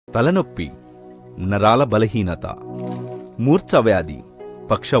తలనొప్పి, నరాల బలహీనత, మూర్ఛ వ్యాధి,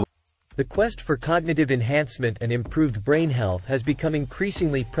 పక్షవాతం. The quest for cognitive enhancement and improved brain health has become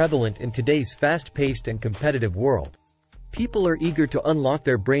increasingly prevalent in today's fast-paced and competitive world. People are eager to unlock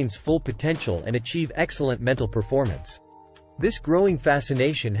their brain's full potential and achieve excellent mental performance. This growing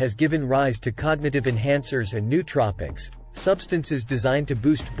fascination has given rise to cognitive enhancers and nootropics, substances designed to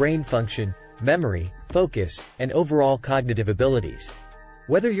boost brain function, memory, focus, and overall cognitive abilities.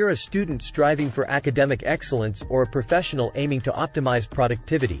 Whether you're a student striving for academic excellence or a professional aiming to optimize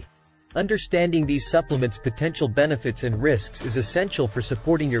productivity, understanding these supplements' potential benefits and risks is essential for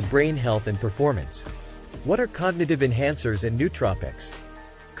supporting your brain health and performance. What are cognitive enhancers and nootropics?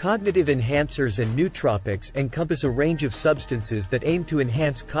 Cognitive enhancers and nootropics encompass a range of substances that aim to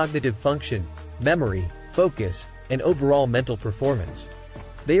enhance cognitive function, memory, focus, and overall mental performance.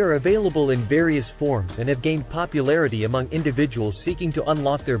 They are available in various forms and have gained popularity among individuals seeking to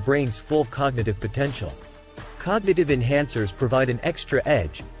unlock their brain's full cognitive potential. Cognitive enhancers provide an extra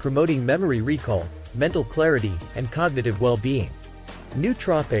edge, promoting memory recall, mental clarity, and cognitive well-being.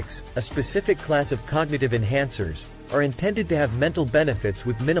 Nootropics, a specific class of cognitive enhancers, are intended to have mental benefits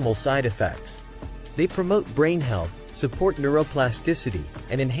with minimal side effects. They promote brain health, support neuroplasticity,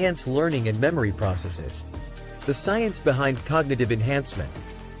 and enhance learning and memory processes. The science behind cognitive enhancement.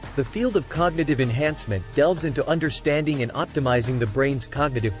 The field of cognitive enhancement delves into understanding and optimizing the brain's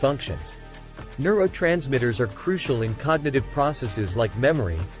cognitive functions. Neurotransmitters are crucial in cognitive processes like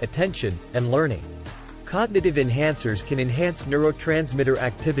memory, attention, and learning. Cognitive enhancers can enhance neurotransmitter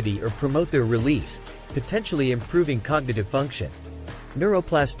activity or promote their release, potentially improving cognitive function.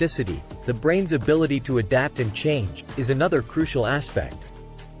 Neuroplasticity, the brain's ability to adapt and change, is another crucial aspect.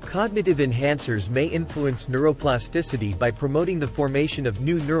 Cognitive enhancers may influence neuroplasticity by promoting the formation of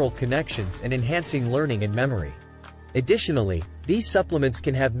new neural connections and enhancing learning and memory. Additionally, these supplements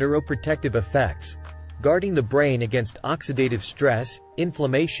can have neuroprotective effects, guarding the brain against oxidative stress,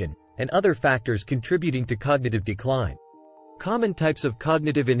 inflammation, and other factors contributing to cognitive decline. Common types of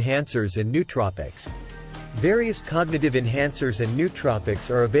cognitive enhancers and nootropics. Various cognitive enhancers and nootropics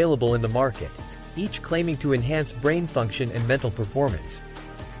are available in the market, each claiming to enhance brain function and mental performance.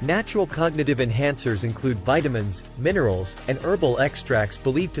 Natural cognitive enhancers include vitamins, minerals, and herbal extracts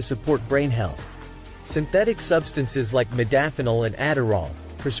believed to support brain health. Synthetic substances like modafinil and Adderall,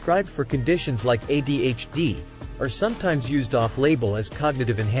 prescribed for conditions like ADHD, are sometimes used off-label as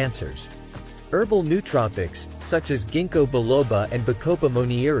cognitive enhancers. Herbal nootropics, such as ginkgo biloba and bacopa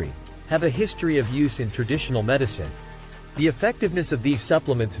monnieri, have a history of use in traditional medicine. The effectiveness of these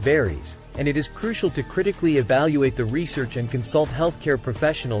supplements varies, and it is crucial to critically evaluate the research and consult healthcare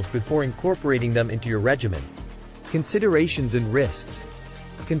professionals before incorporating them into your regimen. Considerations and risks.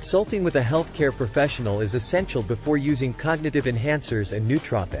 Consulting with a healthcare professional is essential before using cognitive enhancers and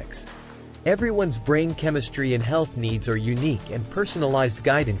nootropics. Everyone's brain chemistry and health needs are unique, and personalized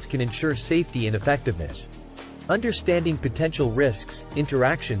guidance can ensure safety and effectiveness. Understanding potential risks,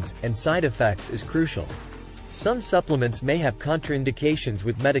 interactions, and side effects is crucial. Some supplements may have contraindications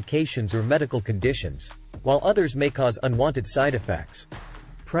with medications or medical conditions, while others may cause unwanted side effects.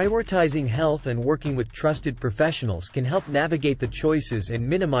 Prioritizing health and working with trusted professionals can help navigate the choices and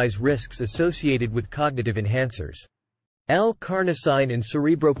minimize risks associated with cognitive enhancers. L-carnosine and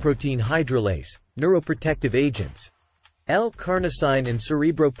cerebroprotein hydrolase, neuroprotective agents. L-carnosine and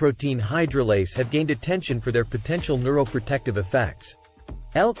cerebroprotein hydrolase have gained attention for their potential neuroprotective effects.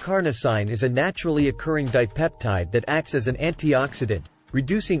 L-carnosine is a naturally occurring dipeptide that acts as an antioxidant,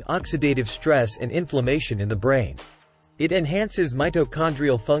 reducing oxidative stress and inflammation in the brain. It enhances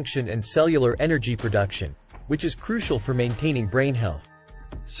mitochondrial function and cellular energy production, which is crucial for maintaining brain health.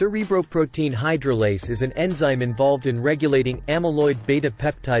 Cerebroprotein hydrolase is an enzyme involved in regulating amyloid beta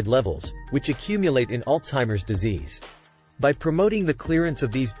peptide levels, which accumulate in Alzheimer's disease. By promoting the clearance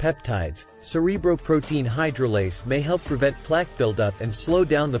of these peptides, cerebroprotein hydrolase may help prevent plaque buildup and slow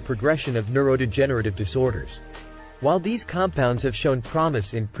down the progression of neurodegenerative disorders. While these compounds have shown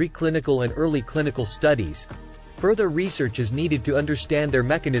promise in preclinical and early clinical studies, further research is needed to understand their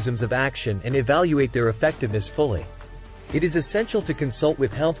mechanisms of action and evaluate their effectiveness fully. It is essential to consult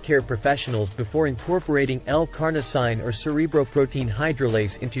with healthcare professionals before incorporating L-carnosine or cerebroprotein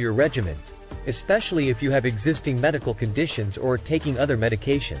hydrolase into your regimen, especially if you have existing medical conditions or are taking other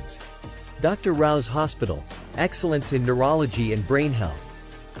medications. Dr. Rao's Hospital, excellence in neurology and brain health.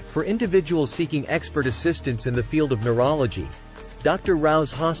 For individuals seeking expert assistance in the field of neurology, Dr.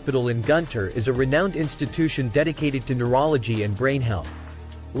 Rao's Hospital in Guntur is a renowned institution dedicated to neurology and brain health.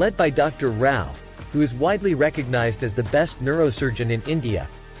 Led by Dr. Rao, who is widely recognized as the best neurosurgeon in India,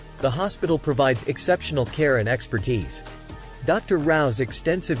 the hospital provides exceptional care and expertise. Dr. Rao's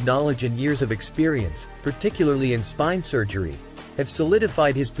extensive knowledge and years of experience, particularly in spine surgery, have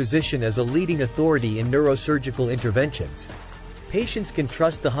solidified his position as a leading authority in neurosurgical interventions. Patients can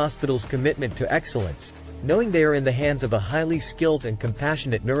trust the hospital's commitment to excellence, knowing they are in the hands of a highly skilled and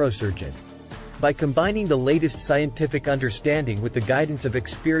compassionate neurosurgeon. By combining the latest scientific understanding with the guidance of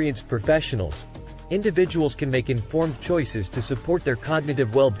experienced professionals, individuals can make informed choices to support their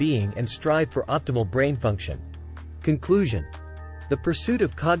cognitive well-being and strive for optimal brain function. Conclusion: the pursuit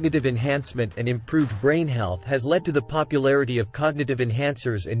of cognitive enhancement and improved brain health has led to the popularity of cognitive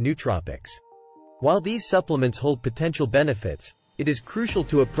enhancers and nootropics. While these supplements hold potential benefits, it is crucial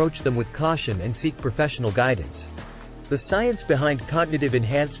to approach them with caution and seek professional guidance. The science behind cognitive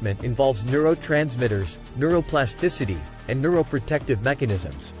enhancement involves neurotransmitters, neuroplasticity, and neuroprotective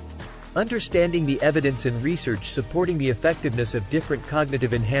mechanisms. Understanding the evidence and research supporting the effectiveness of different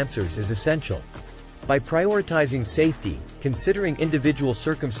cognitive enhancers is essential. By prioritizing safety, considering individual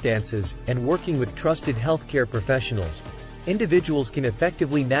circumstances, and working with trusted healthcare professionals, individuals can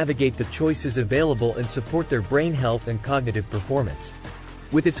effectively navigate the choices available and support their brain health and cognitive performance.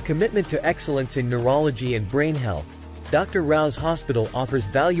 With its commitment to excellence in neurology and brain health, Dr. Rao's Hospital offers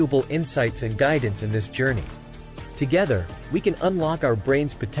valuable insights and guidance in this journey. Together, we can unlock our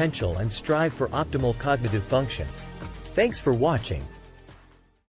brain's potential and strive for optimal cognitive function. Thanks for watching.